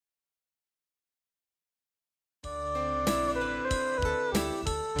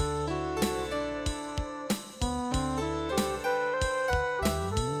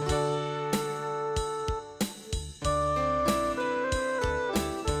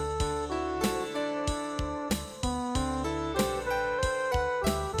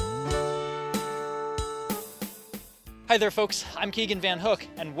Hi there folks, I'm Keegan Van Hook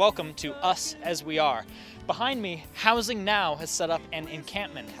and welcome to Us As We Are. Behind me, Housing Now has set up an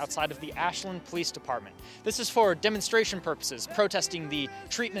encampment outside of the Ashland Police Department. This is for demonstration purposes, protesting the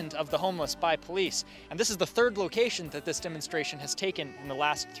treatment of the homeless by police. And this is the third location that this demonstration has taken in the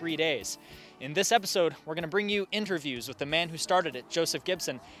last 3 days. In this episode, we're going to bring you interviews with the man who started it, Joseph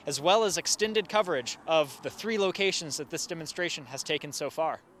Gibson, as well as extended coverage of the 3 locations that this demonstration has taken so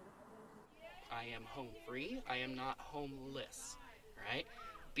far. I am home free. I am not homeless, right?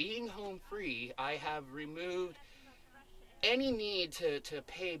 Being home free, I have removed any need to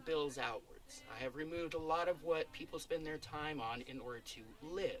pay bills outwards. I have removed a lot of what people spend their time on in order to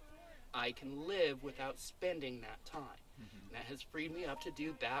live. I can live without spending that time. And that has freed me up to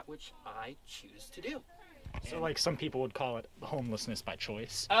do that which I choose to do. So like some people would call it homelessness by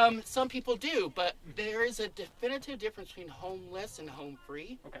choice? Some people do, but there is a definitive difference between homeless and home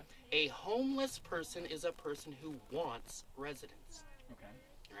free. Okay. A homeless person is a person who wants residence. Okay.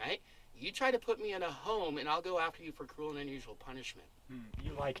 Right? You try to put me in a home and I'll go after you for cruel and unusual punishment.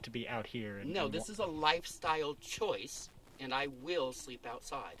 You like to be out here? And, no, this is a lifestyle choice, and I will sleep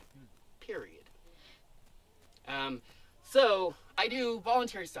outside. Period. So I do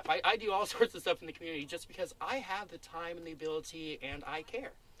voluntary stuff. I do all sorts of stuff in the community just because I have the time and the ability and I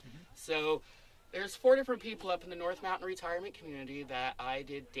care. So there's 4 different people up in the North Mountain retirement community that I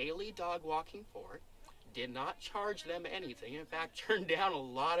did daily dog walking for. Did not charge them anything. In fact, turned down a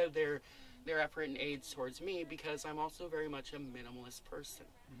lot of their effort and aids towards me because I'm also very much a minimalist person.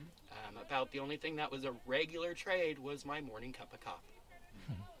 About the only thing that was a regular trade was my morning cup of coffee.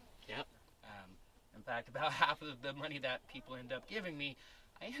 Yep. In fact, about half of the money that people end up giving me,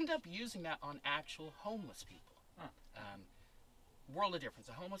 I end up using that on actual homeless people. World of difference.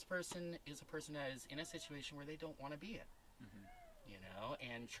 A homeless person is a person that is in a situation where they don't want to be in. You know,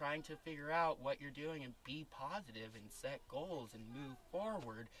 and trying to figure out what you're doing and be positive and set goals and move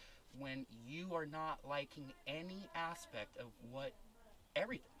forward when you are not liking any aspect of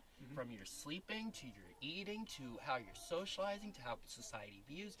everything. From your sleeping to your eating to how you're socializing to how society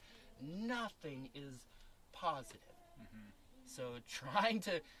views. Nothing is positive. So trying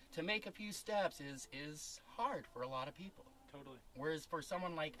to make a few steps is hard for a lot of people. Totally. Whereas for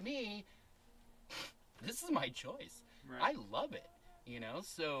someone like me, this is my choice. Right. I love it, you know,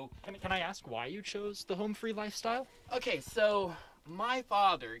 so... Can I ask why you chose the home-free lifestyle? Okay, so my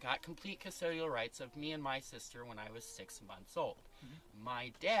father got complete custodial rights of me and my sister when I was 6 months old.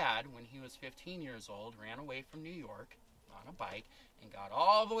 My dad, when he was 15 years old, ran away from New York on a bike and got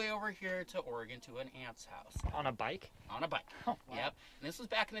all the way over here to Oregon to an aunt's house. On a bike? On a bike. Oh, wow. Yep. And this was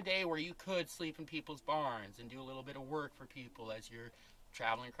back in the day where you could sleep in people's barns and do a little bit of work for people as you're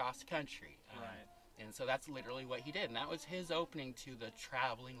traveling across the country. Right. And so that's literally what he did. And that was his opening to the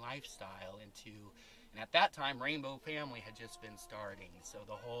traveling lifestyle and at that time, Rainbow Family had just been starting. So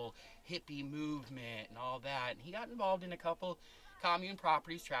the whole hippie movement and all that. And he got involved in a couple commune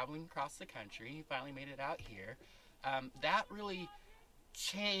properties traveling across the country. He finally made it out here. That really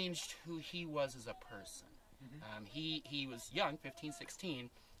changed who he was as a person. He was young, 15, 16.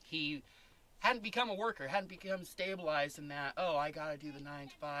 He hadn't become a worker, hadn't become stabilized in that, oh, I got to do the 9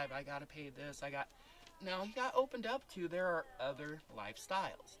 to 5, I got to pay this, No, he got opened up to there are other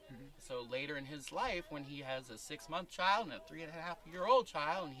lifestyles. So later in his life, when he has a 6-month child and a 3.5-year-old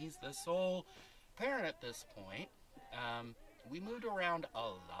child, and he's the sole parent at this point, we moved around a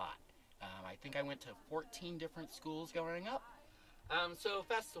lot. I think I went to 14 different schools growing up. So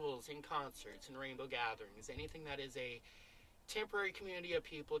festivals and concerts and rainbow gatherings, anything that is a temporary community of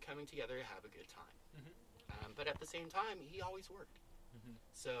people coming together to have a good time. But at the same time, he always worked.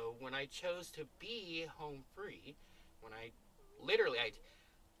 So when I chose to be home free, when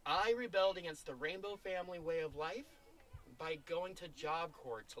I rebelled against the Rainbow Family way of life by going to Job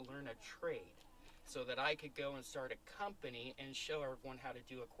Corps to learn a trade so that I could go and start a company and show everyone how to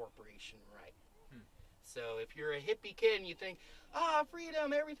do a corporation right. So if you're a hippie kid and you think,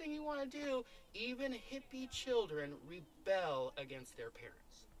 freedom, everything you want to do, even hippie children rebel against their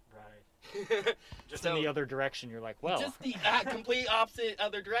parents. Right. Just in the other direction, you're like, well. Just the complete opposite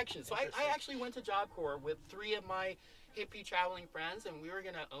other direction. So I actually went to Job Corps with 3 of my hippie traveling friends, and we were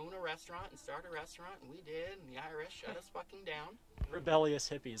going to own a restaurant and start a restaurant, and we did, and the IRS shut us fucking down. Rebellious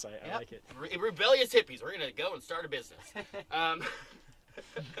hippies, I like it. Rebellious hippies. We're going to go and start a business.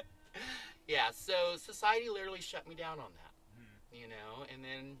 Yeah, so society literally shut me down on that, you know, and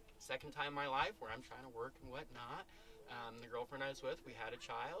then second time in my life where I'm trying to work and whatnot, the girlfriend I was with, we had a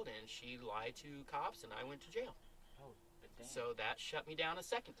child, and she lied to cops, and I went to jail. Oh, damn. So that shut me down a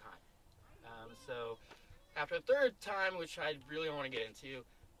second time. So after a third time, which I really don't want to get into,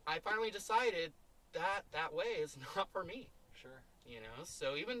 I finally decided that way is not for me. Sure. You know,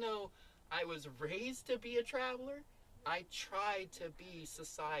 so even though I was raised to be a traveler, I tried to be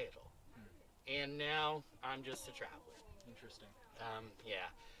societal. And now I'm just a traveler. Interesting. Yeah.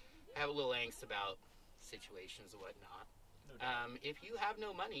 I have a little angst about situations and whatnot. No doubt. If you have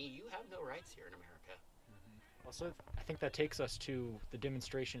no money, you have no rights here in America. Also, I think that takes us to the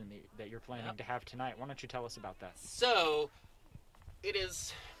demonstration that you're planning Yep. to have tonight. Why don't you tell us about that? So, it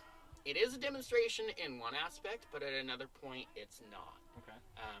is a demonstration in one aspect, but at another point, it's not. Okay.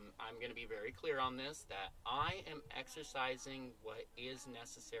 I'm going to be very clear on this, that I am exercising what is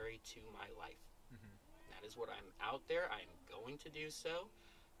necessary to my life. That is what I'm out there. I'm going to do so.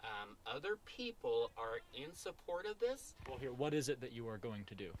 Other people are in support of this. Well, here, what is it that you are going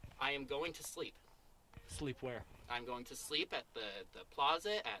to do? I am going to sleep. Sleep where? I'm going to sleep at the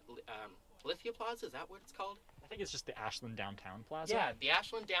plaza, at Lithia Plaza, is that what it's called? I think it's just the Ashland Downtown Plaza. Yeah, the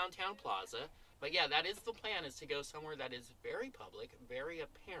Ashland Downtown Plaza. But yeah, that is the plan, is to go somewhere that is very public, very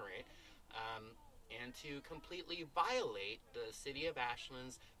apparent, and to completely violate the City of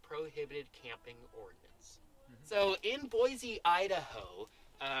Ashland's prohibited camping ordinance. So in Boise, Idaho,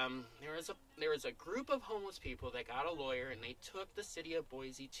 there was a group of homeless people that got a lawyer, and they took the City of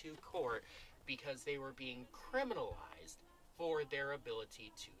Boise to court because they were being criminalized for their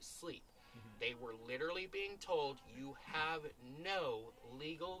ability to sleep. They were literally being told, you have no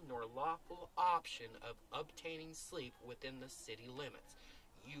legal nor lawful option of obtaining sleep within the city limits.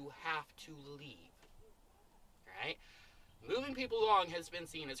 You have to leave. Right? Moving people along has been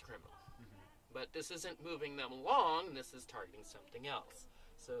seen as criminal. But this isn't moving them along, this is targeting something else.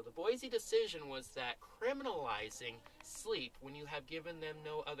 So the Boise decision was that criminalizing sleep when you have given them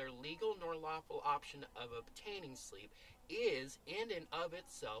no other legal nor lawful option of obtaining sleep is in and of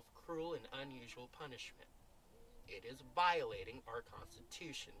itself cruel and unusual punishment. It is violating our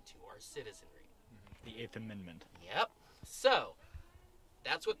Constitution to our citizenry. The Eighth Amendment. Yep. So,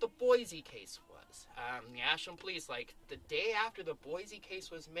 that's what the Boise case was. The Ashland police, like, the day after the Boise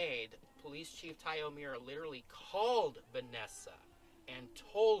case was made, Police Chief Ty O'Meara literally called Vanessa and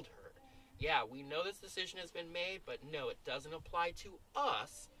told her, yeah, we know this decision has been made, but no, it doesn't apply to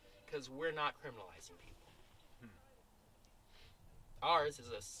us because we're not criminalizing people. Ours is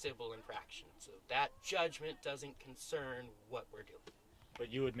a civil infraction, so that judgment doesn't concern what we're doing.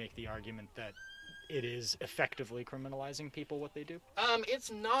 But you would make the argument that it is effectively criminalizing people what they do?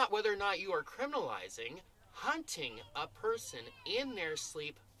 It's not whether or not you are criminalizing. Hunting a person in their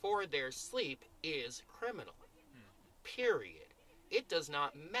sleep for their sleep is criminal. Period. It does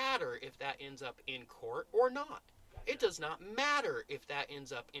not matter if that ends up in court or not. It does not matter if that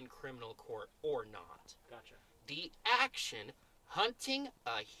ends up in criminal court or not. Gotcha. The action, hunting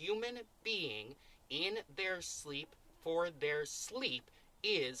a human being in their sleep for their sleep,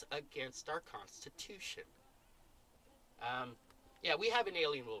 is against our Constitution. Yeah, we have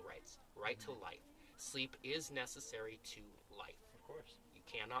inalienable rights. Right to life. Sleep is necessary to life. Of course. You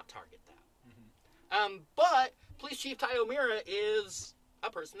cannot target that. But Police Chief Ty O'Meara is a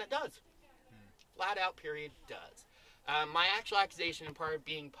person that does. Flat out, period, does. My actual accusation, and part of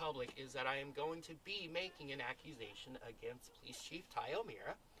being public, is that I am going to be making an accusation against Police Chief Ty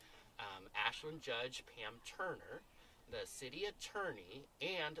O'Meara, Ashland Judge Pam Turner, the city attorney,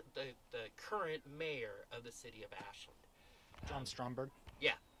 and the current mayor of the city of Ashland. John Stromberg?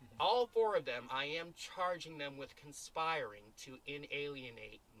 Yeah. All four of them, I am charging them with conspiring to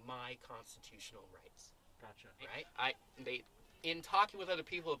inalienate my constitutional rights. Gotcha. Right? In talking with other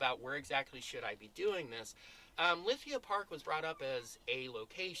people about where exactly should I be doing this, Lithia Park was brought up as a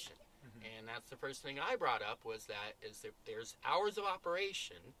location. And that's the first thing I brought up, was that if there's hours of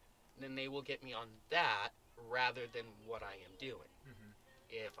operation, then they will get me on that rather than what I am doing.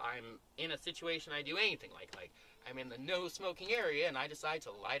 If I'm in a situation I do anything, like I'm in the no smoking area and I decide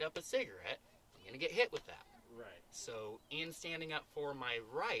to light up a cigarette, I'm going to get hit with that. Right. So in standing up for my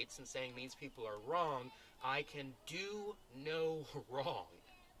rights and saying these people are wrong, I can do no wrong.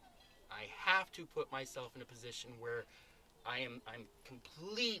 I have to put myself in a position where I'm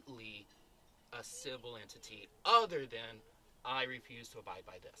completely a civil entity, other than I refuse to abide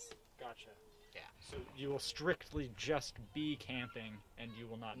by this. Gotcha. Yeah. So you will strictly just be camping, and you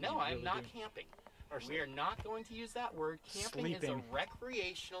will not. No, be I'm really not doing... camping. Or We are not going to use that word. Camping is a Sleeping.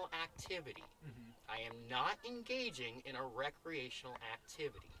 recreational activity. I am not engaging in a recreational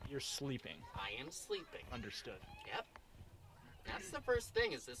activity. You're sleeping. I am sleeping. Understood. Yep. That's the first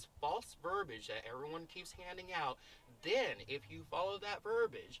thing, is this false verbiage that everyone keeps handing out. Then, if you follow that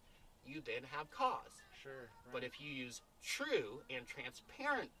verbiage, you then have cause. Sure. But if you use true and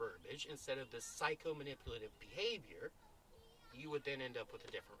transparent verbiage instead of this psycho-manipulative behavior, you would then end up with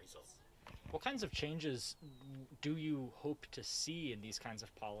a different result. What kinds of changes do you hope to see in these kinds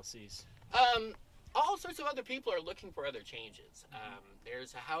of policies? All sorts of other people are looking for other changes.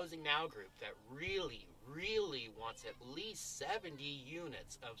 There's a Housing Now group that really wants at least 70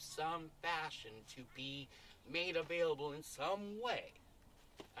 units of some fashion to be made available in some way.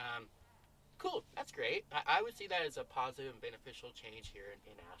 Cool, that's great. I would see that as a positive and beneficial change here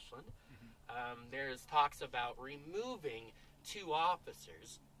in Ashland. There's talks about removing 2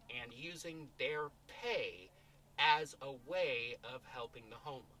 officers and using their pay as a way of helping the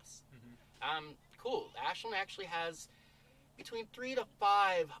homeless. Cool. Ashland actually has between 3 to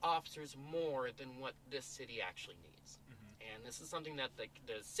 5 officers more than what this city actually needs. And this is something that the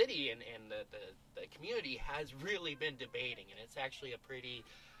city and the community has really been debating, and it's actually a pretty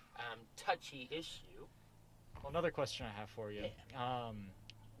touchy issue. Well, another question I have for you.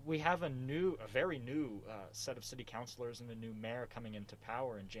 We have a very new set of city councilors and a new mayor coming into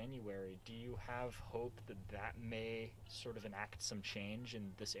power in January. Do you have hope that may sort of enact some change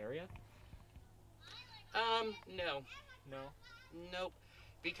in this area? No. No? Nope.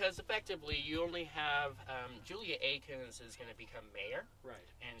 Because effectively, you only have Julia Akins is going to become mayor. Right.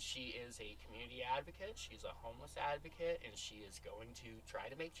 And she is a community advocate. She's a homeless advocate, and she is going to try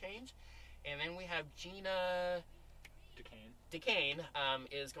to make change. And then we have Gina DeCane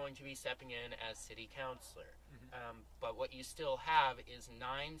is going to be stepping in as city councilor. But what you still have is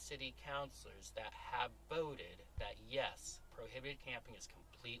 9 city councilors that have voted that, yes, prohibited camping is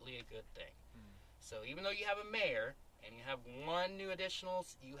completely a good thing. So even though you have a mayor and you have 1 new additional,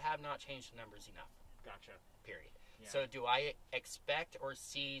 you have not changed the numbers enough. Gotcha. Period. Yeah. So do I expect or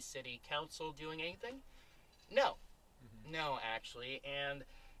see city council doing anything? No. No, actually. And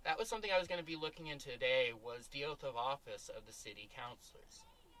that was something I was going to be looking into today, was the oath of office of the city councilors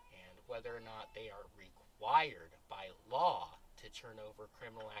and whether or not they are required by law to turn over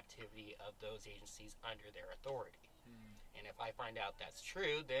criminal activity of those agencies under their authority. And if I find out that's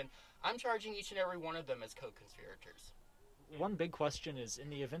true, then I'm charging each and every one of them as co-conspirators. One big question is, in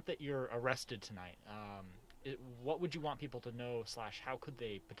the event that you're arrested tonight, what would you want people to know / how could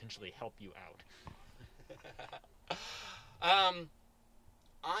they potentially help you out?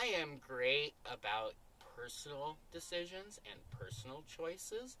 I am great about personal decisions and personal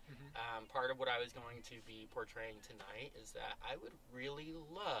choices. Part of what I was going to be portraying tonight is that I would really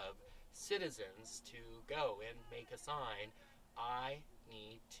love citizens to go and make a sign, I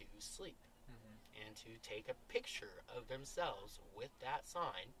need to sleep, and to take a picture of themselves with that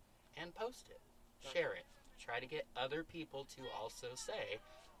sign and post it, share it, try to get other people to also say,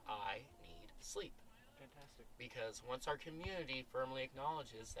 I need sleep. Fantastic. Because once our community firmly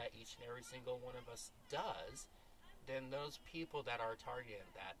acknowledges that each and every single one of us does, then those people that are targeted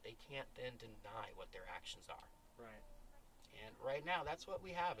that, they can't then deny what their actions are. Right. And right now, that's what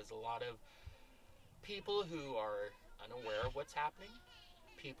we have, is a lot of people who are unaware of what's happening,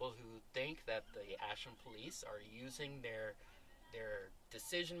 people who think that the Ashland police are using their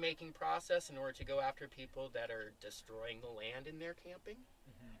decision-making process in order to go after people that are destroying the land in their camping.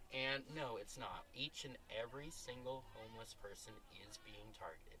 And no, it's not. Each and every single homeless person is being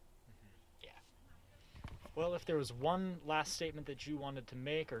targeted. Yeah. Well, if there was one last statement that you wanted to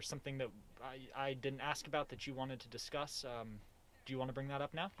make, or something that I didn't ask about that you wanted to discuss, do you want to bring that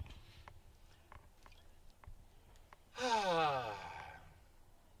up now? I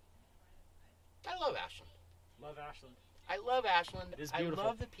love Ashland. Love Ashland. I love Ashland. It is I beautiful.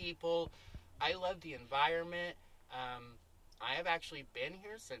 love the people. I love the environment. I have actually been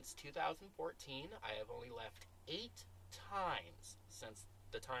here since 2014. I have only left 8 times since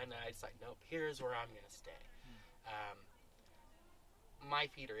the time that I decided, nope, here's where I'm going to stay. My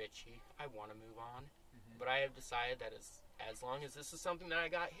feet are itchy. I want to move on. But I have decided that as long as this is something that I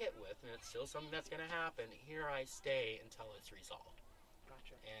got hit with, and it's still something that's going to happen, here I stay until it's resolved.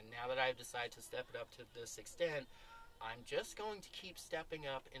 Gotcha. And now that I've decided to step it up to this extent, I'm just going to keep stepping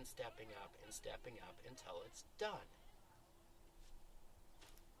up and stepping up and stepping up until it's done.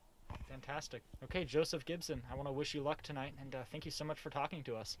 Fantastic. Okay, Joseph Gibson, I want to wish you luck tonight, and thank you so much for talking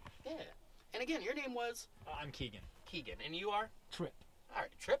to us. Yeah. And again, your name was? I'm Keegan. Keegan. And you are? Trip. All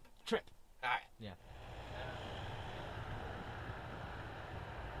right. Trip? Trip. All right. Yeah.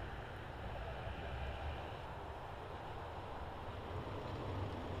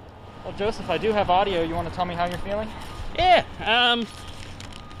 Well, Joseph, I do have audio. You want to tell me how you're feeling? Yeah.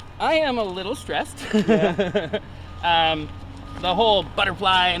 I am a little stressed. Yeah. The whole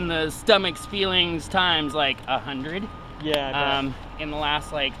butterfly in the stomach's feelings times like 100. Yeah. In the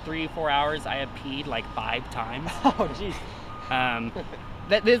last like 3-4 hours, I have peed like 5 times. Oh, jeez.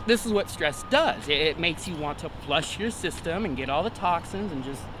 This is what stress does. It makes you want to flush your system and get all the toxins and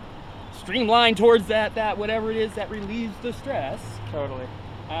just streamline towards that whatever it is that relieves the stress. Totally.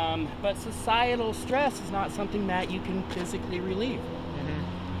 But societal stress is not something that you can physically relieve.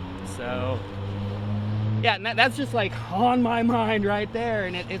 So, yeah, and that's just like on my mind right there.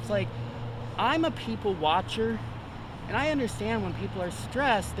 And it's like, I'm a people watcher, and I understand when people are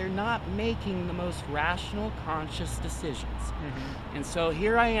stressed, they're not making the most rational, conscious decisions. And so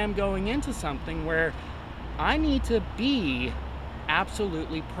here I am going into something where I need to be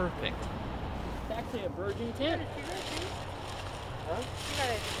absolutely perfect. It's actually a virgin tent. You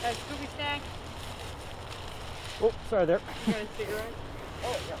got a Scooby snack? Oh, sorry there. You got a cigarette?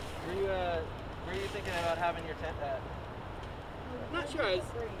 Oh, yeah. Where are you thinking about having your tent at? I'm not sure.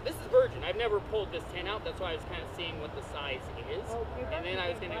 This is virgin. I've never pulled this tent out. That's why I was kind of seeing what the size is. And then I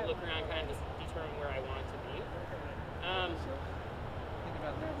was going to look around kind of determine where I want it to be. Think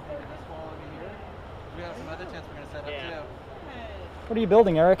about this wall over here. We have some other tents we're going to set up too. What are you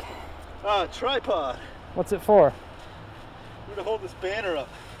building, Eric? Tripod. What's it for? We're to hold this banner up.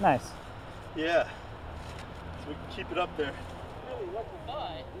 Nice. Yeah. So we can keep it up there.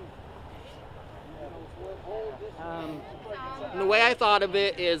 The way I thought of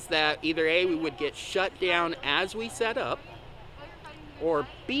it is that either A, we would get shut down as we set up, or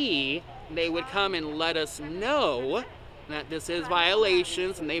B, they would come and let us know that this is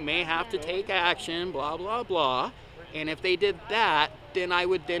violations and they may have to take action, blah, blah, blah. And if they did that, then I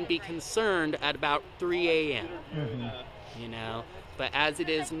would then be concerned at about 3 a.m. You know? But as it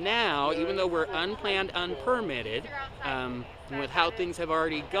is now, even though we're unplanned, unpermitted, with how things have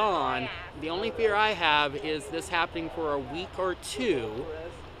already gone, the only fear I have is this happening for a week or two,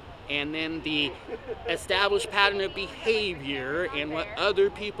 and then the established pattern of behavior and what other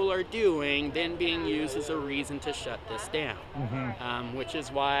people are doing then being used as a reason to shut this down. Which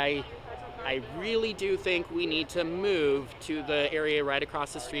is why I really do think we need to move to the area right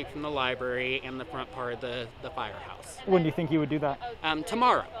across the street from the library and the front part of the firehouse. When do you think you would do that?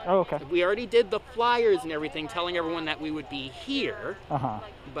 Tomorrow. Oh, okay. We already did the flyers and everything telling everyone that we would be here,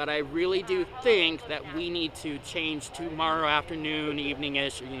 but I really do think that we need to change tomorrow afternoon,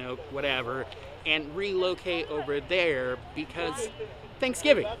 evening-ish, you know, whatever, and relocate over there because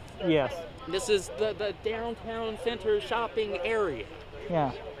Thanksgiving. Yes. This is the downtown center shopping area.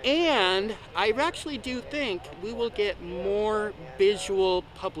 Yeah. And I actually do think we will get more visual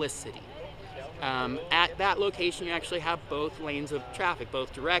publicity. At that location, you actually have both lanes of traffic,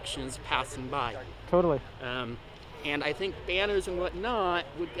 both directions passing by. Totally. And I think banners and whatnot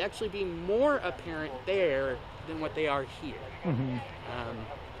would actually be more apparent there than what they are here.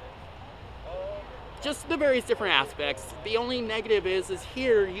 Just the various different aspects. The only negative is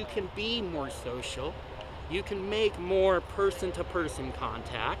here you can be more social. You can make more person-to-person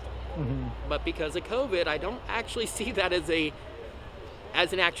contact. But because of COVID, I don't actually see that as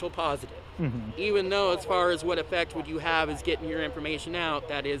an actual positive. Even though as far as what effect would you have is getting your information out,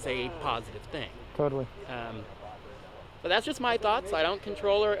 that is a positive thing. Totally. But that's just my thoughts. I don't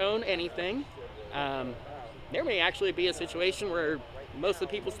control or own anything. There may actually be a situation where most of the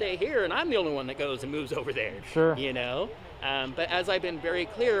people stay here and I'm the only one that goes and moves over there. Sure. You know? But as I've been very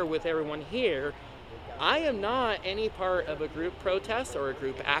clear with everyone here, I am not any part of a group protest or a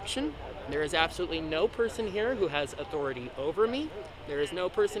group action. There is absolutely no person here who has authority over me. There is no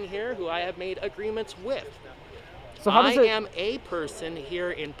person here who I have made agreements with. So how does I am a person here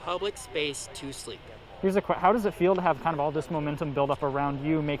in public space to sleep. Here's a question. How does it feel to have kind of all this momentum build up around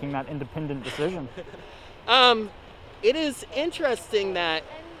you making that independent decision? It is interesting that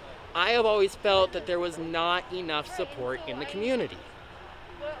I have always felt that there was not enough support in the community.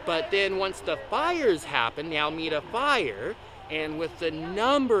 But then once the fires happened, the Alameda fire, and with the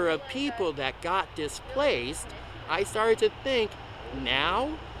number of people that got displaced, I started to think, now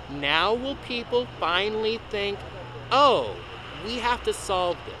will people finally think, oh, we have to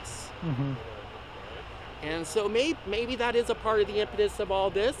solve this. And so maybe that is a part of the impetus of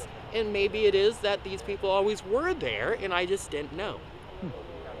all this, and maybe it is that these people always were there and I just didn't know.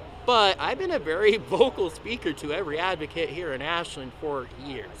 But I've been a very vocal speaker to every advocate here in Ashland for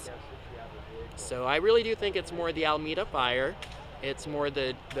years. So I really do think it's more the Alameda fire, it's more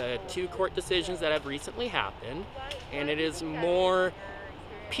the 2 court decisions that have recently happened, and it is more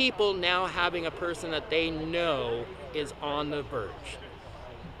people now having a person that they know is on the verge.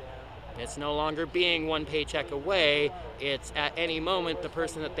 It's no longer being one paycheck away, it's at any moment the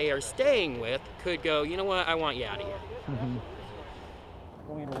person that they are staying with could go, you know what, I want you out of here.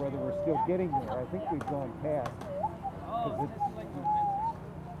 Point or whether we're still getting there. I think we've gone past because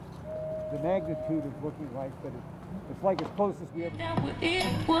the magnitude is looking like that It's like as close as we ever. All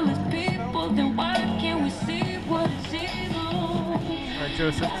right,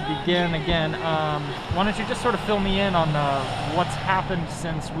 Joseph, to begin again, why don't you just sort of fill me in on what's happened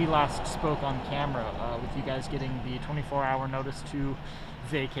since we last spoke on camera, with you guys getting the 24-hour notice to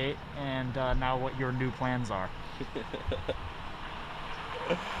vacate, and now what your new plans are.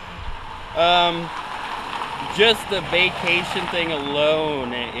 Just the vacation thing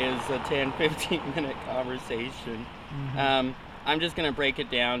alone is a 10-15 minute conversation. I'm just going to break it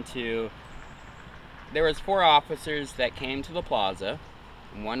down to, there was 4 officers that came to the plaza,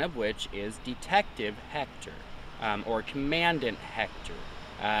 one of which is Detective Hector, or Commandant Hector.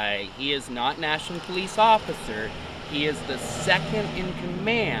 He is not an Ashland police officer. He is the second in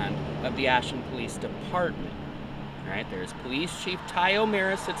command of the Ashland Police Department. Right, there's Police Chief Ty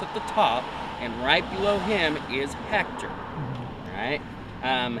O'Meara sits at the top, and right below him is Hector. Right,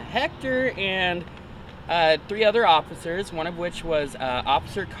 Hector and 3 other officers, one of which was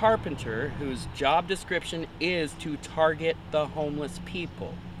Officer Carpenter, whose job description is to target the homeless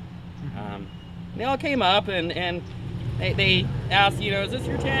people. They all came up and they asked, you know, is this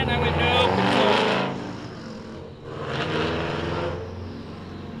your tent? I went, no.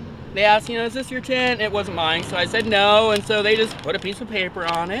 They asked, you know, is this your tent? It wasn't mine, so I said no, and so they just put a piece of paper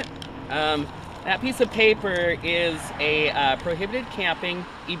on it. That piece of paper is a prohibited camping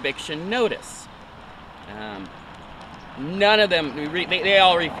eviction notice. None of them, they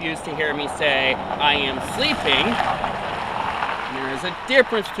all refused to hear me say, I am sleeping. And there is a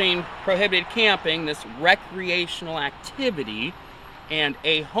difference between prohibited camping, this recreational activity, and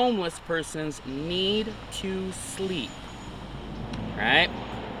a homeless person's need to sleep. Right?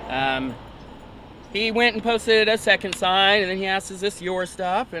 He went and posted a second sign, and then he asked, is this your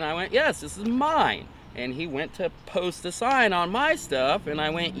stuff? And I went, yes, this is mine. And he went to post a sign on my stuff, and I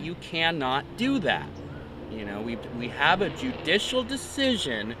went, you cannot do that. You know, we have a judicial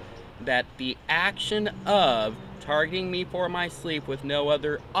decision that the action of targeting me for my sleep with no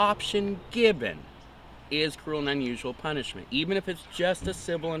other option given is cruel and unusual punishment, even if it's just a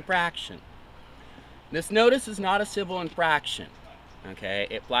civil infraction. This notice is not a civil infraction. Okay,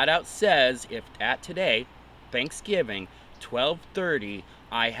 it flat out says if at today, Thanksgiving, 12:30,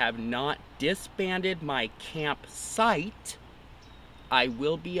 I have not disbanded my campsite, I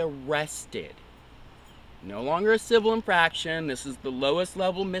will be arrested. No longer a civil infraction. This is the lowest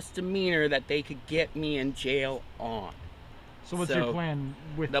level misdemeanor that they could get me in jail on. So what's your plan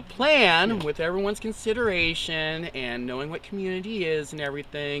with the plan? With everyone's consideration and knowing what community is and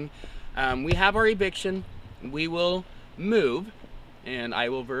everything, we have our eviction. We will move. And I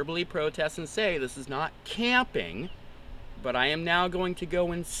will verbally protest and say this is not camping, but I am now going to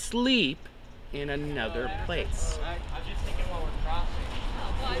go and sleep in another place. I'm just thinking while we're crossing.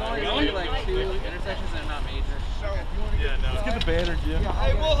 We're only like 2 intersections and not major. Yeah, no. Let's get the banner, Jim.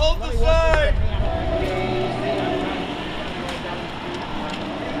 Hey, we'll hold the sign!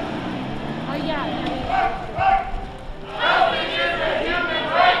 Oh, yeah.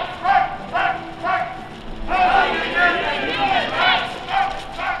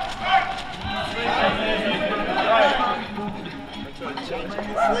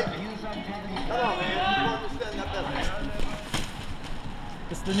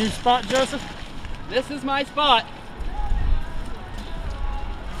 This the new spot, Joseph? This is my spot.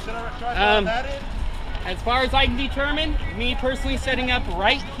 As far as I can determine, me personally setting up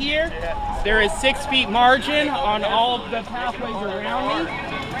right here, there is 6 feet margin on all of the pathways around me.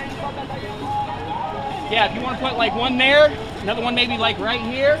 Yeah, if you want to put like one there, another one maybe like right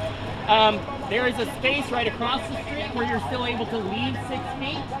here. There is a space right across the street where you're still able to leave 6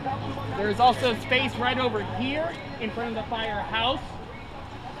 feet. There is also space right over here in front of the firehouse.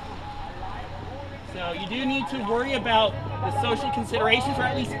 So you do need to worry about the social considerations, or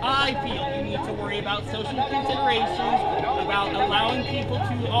at least I feel you need to worry about social considerations, about allowing people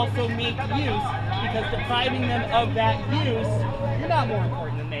to also make use, because depriving them of that use, you're not more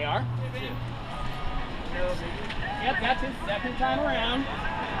important than they are. Yep, that's his second time around.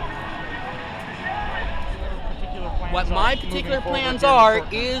 What my particular plans are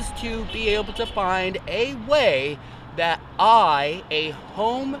is to be able to find a way that I, a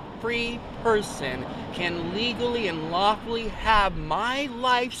home-free person, can legally and lawfully have my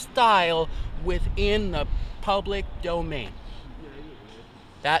lifestyle within the public domain.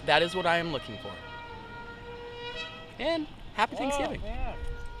 That is what I am looking for. And happy Thanksgiving.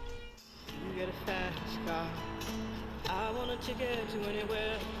 You get a fast car. I want a ticket to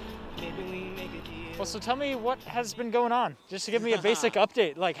anywhere. Maybe we make a deal. Well, so tell me what has been going on, just to give me a basic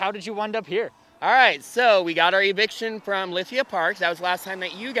update. Like, how did you wind up here? All right, so we got our eviction from Lithia Parks. That was the last time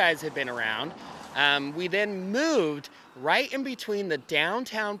that you guys had been around. We then moved right in between the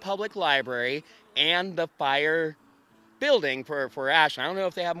downtown public library and the fire building for Ashland. I don't know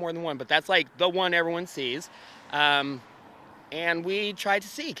if they have more than one, but that's like the one everyone sees. And we tried to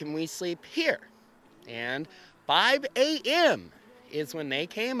see, can we sleep here? And 5 a.m. is when they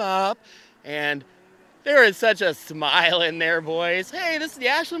came up, and there was such a smile in their voice. Hey, this is the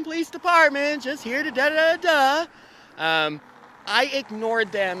Ashland Police Department, just here to da-da-da-da. I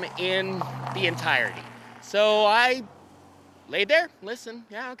ignored them in the entirety. So I laid there, listened,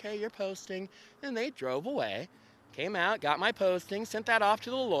 yeah, okay, you're posting. And they drove away, came out, got my posting, sent that off to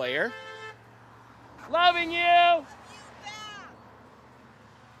the lawyer. Loving you!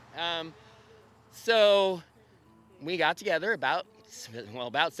 So we got together about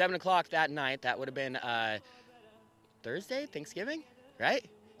 7 o'clock that night. That would have been Thursday, Thanksgiving, right?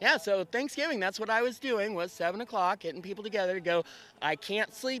 Yeah, so Thanksgiving, that's what I was doing, was 7 o'clock, getting people together to go, I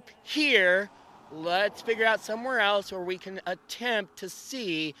can't sleep here. Let's figure out somewhere else where we can attempt to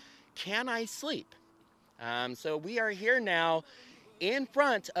see, can I sleep? So we are here now in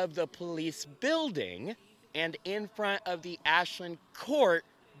front of the police building and in front of the Ashland Court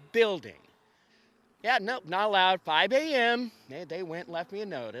building. Yeah, nope, not allowed. 5 a.m. They went and left me a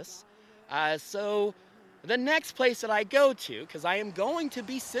notice. So the next place that I go to, because I am going to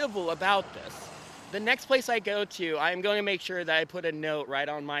be civil about this, the next place I go to, I am going to make sure that I put a note right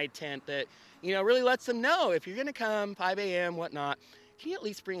on my tent that, you know, really lets them know if you're going to come 5 a.m., whatnot, can you at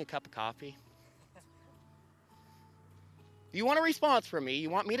least bring a cup of coffee? You want a response from me, you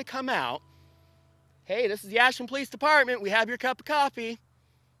want me to come out, hey, this is the Ashland Police Department, we have your cup of coffee,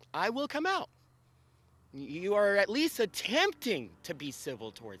 I will come out. You are at least attempting to be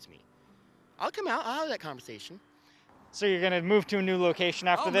civil towards me. I'll come out, I'll have that conversation. So you're going to move to a new location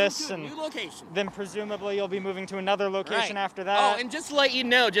after this? Move to a new location. Then presumably you'll be moving to another location after that? Oh, and just to let you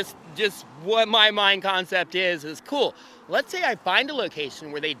know, just what my mind concept is cool. Let's say I find a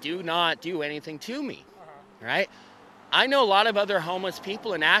location where they do not do anything to me, right? I know a lot of other homeless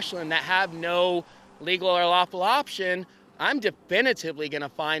people in Ashland that have no legal or lawful option. I'm definitively going to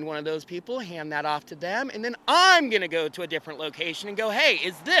find one of those people, hand that off to them, and then I'm going to go to a different location and go, hey,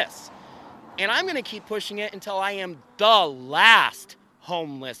 is this? And I'm going to keep pushing it until I am the last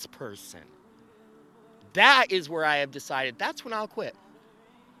homeless person. That is where I have decided that's when I'll quit.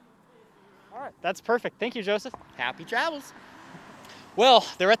 All right, that's perfect. Thank you, Joseph. Happy travels. Well,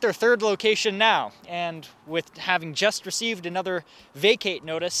 they're at their third location now, and with having just received another vacate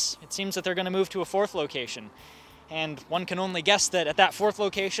notice, it seems that they're going to move to a fourth location. And one can only guess that at that fourth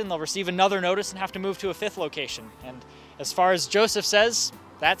location, they'll receive another notice and have to move to a fifth location. And as far as Joseph says,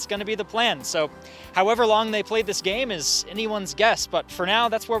 that's going to be the plan. So however long they play this game is anyone's guess, but for now,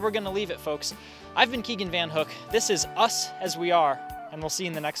 that's where we're going to leave it, folks. I've been Keegan Van Hook. This is Us As We Are, and we'll see you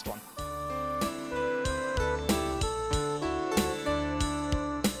in the next one.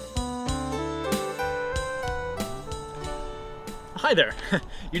 Hi there.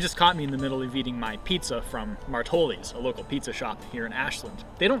 You just caught me in the middle of eating my pizza from Martoli's, a local pizza shop here in Ashland.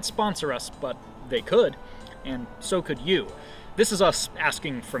 They don't sponsor us, but they could, and so could you. This is us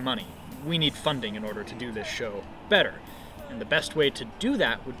asking for money. We need funding in order to do this show better. And the best way to do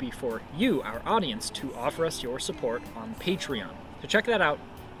that would be for you, our audience, to offer us your support on Patreon. To check that out,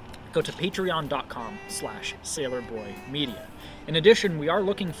 go to patreon.com/SailorBoyMedia. In addition, we are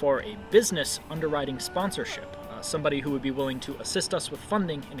looking for a business underwriting sponsorship. Somebody who would be willing to assist us with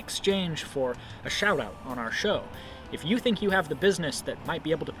funding in exchange for a shout-out on our show. If you think you have the business that might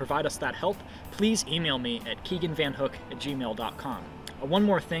be able to provide us that help, please email me at keeganvanhook@gmail.com. One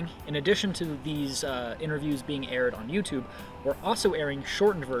more thing, in addition to these interviews being aired on YouTube, we're also airing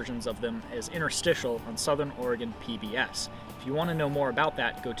shortened versions of them as interstitial on Southern Oregon PBS. If you want to know more about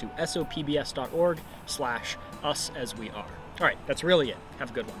that, go to sopbs.org/usasweare. All right, that's really it.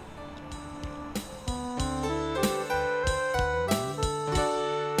 Have a good one.